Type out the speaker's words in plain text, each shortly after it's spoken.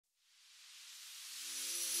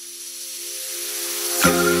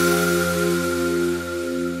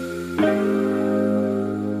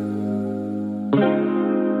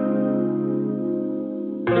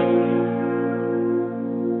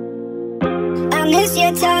I miss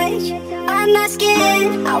your touch, I'm not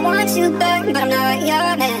scared. I want you back, but I'm not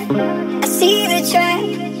your man. I see the trap,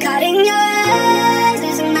 caught in your eyes,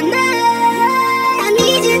 losing my mind. I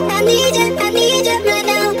need you, I need you, I need you right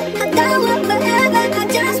now. I don't want forever, I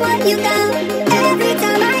just want you now. Every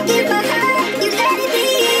time I give my heart, you let it be.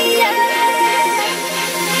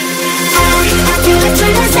 I do it to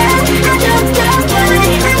myself, I don't know why,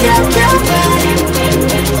 I don't know why.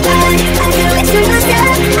 I do it to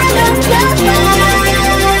myself, I don't know why.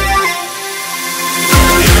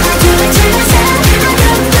 I do it to myself, I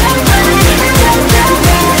don't know why, I don't know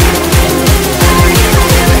why. I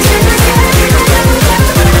do it to myself, I don't know why.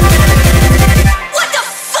 What the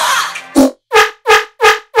fuck?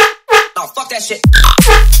 Oh, fuck that shit.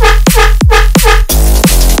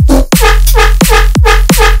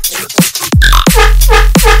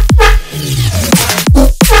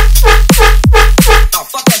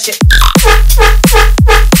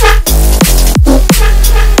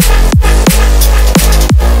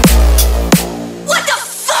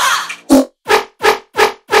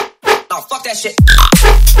 That shit.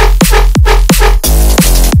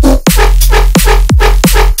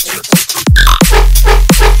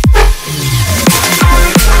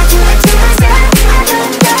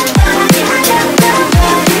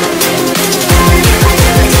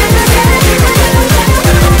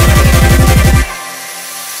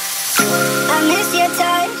 I miss your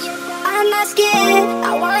touch, I'm not scared.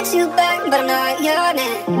 I want you back, but I'm not your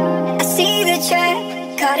man. I see the trap,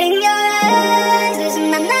 caught in your eyes, losing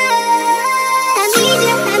my mind. I need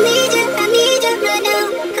you, I need you, I need you right now.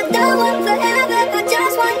 I don't want forever, I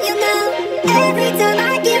just want you now. Every time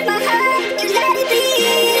I give my heart, you let it be.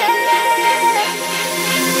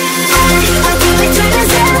 I do it to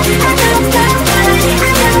myself, I don't know why,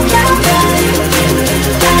 I don't know why.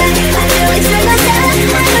 I do it to myself,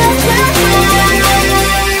 I don't know why.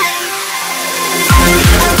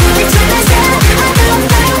 I do it to myself, I don't know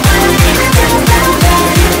why, I don't know why.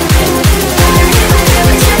 I do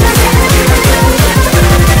it to myself, I don't know why.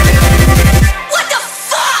 What the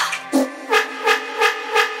fuck?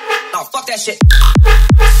 Oh, fuck that shit.